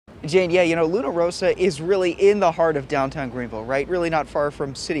Jane, yeah, you know, Luna Rosa is really in the heart of downtown Greenville, right? Really not far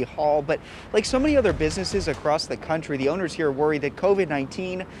from City Hall, but like so many other businesses across the country, the owners here worry that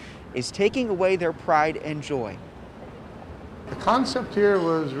COVID-19 is taking away their pride and joy. The concept here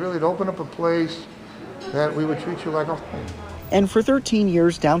was really to open up a place that we would treat you like a home. And for 13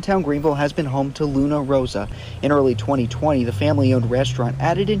 years, downtown Greenville has been home to Luna Rosa. In early 2020, the family-owned restaurant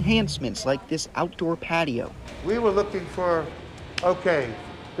added enhancements like this outdoor patio. We were looking for, okay,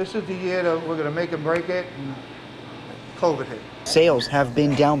 this is the year that we're going to make and break it, and COVID hit. Sales have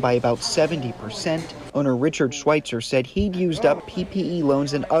been down by about 70%. Owner Richard Schweitzer said he'd used up PPE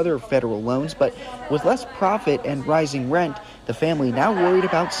loans and other federal loans, but with less profit and rising rent, the family now worried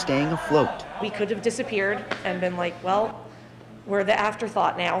about staying afloat. We could have disappeared and been like, well, we're the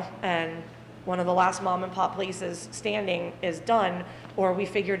afterthought now, and one of the last mom and pop places standing is done, or we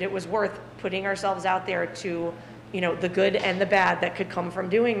figured it was worth putting ourselves out there to, you know, the good and the bad that could come from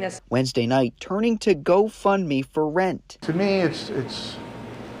doing this. Wednesday night, turning to GoFundMe for rent. To me, it's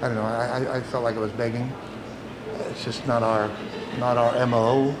I don't know, I felt like I was begging. It's just not our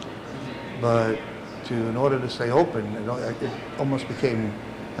MO, but in order to stay open, it almost became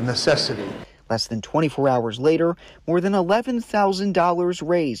a necessity. Less than 24 hours later, more than $11,000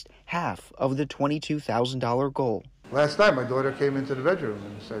 raised, half of the $22,000 goal. Last night, my daughter came into the bedroom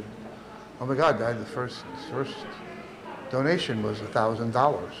and said, "Oh my God, Dad, the first donation was $1,000.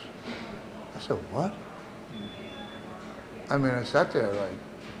 I said, "What?" I mean, I sat there like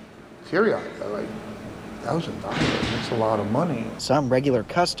teary-eyed. I'm like, $1,000, that's a lot of money. Some regular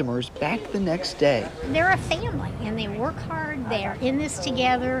customers back the next day. They're a family and they work hard. They are in this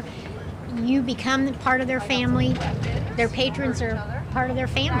together. You become part of their family. Their patrons are part of their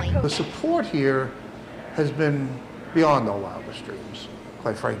family. The support here has been beyond our wildest dreams,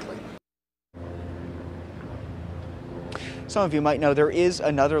 quite frankly. Some of you might know there is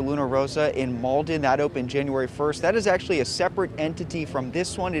another Luna Rosa in Malden that opened January 1st. That is actually a separate entity from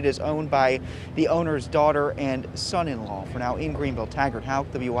this one. It is owned by the owner's daughter and son-in-law. For now, in Greenville, Taggart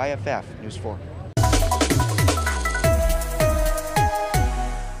Houck, WYFF News 4.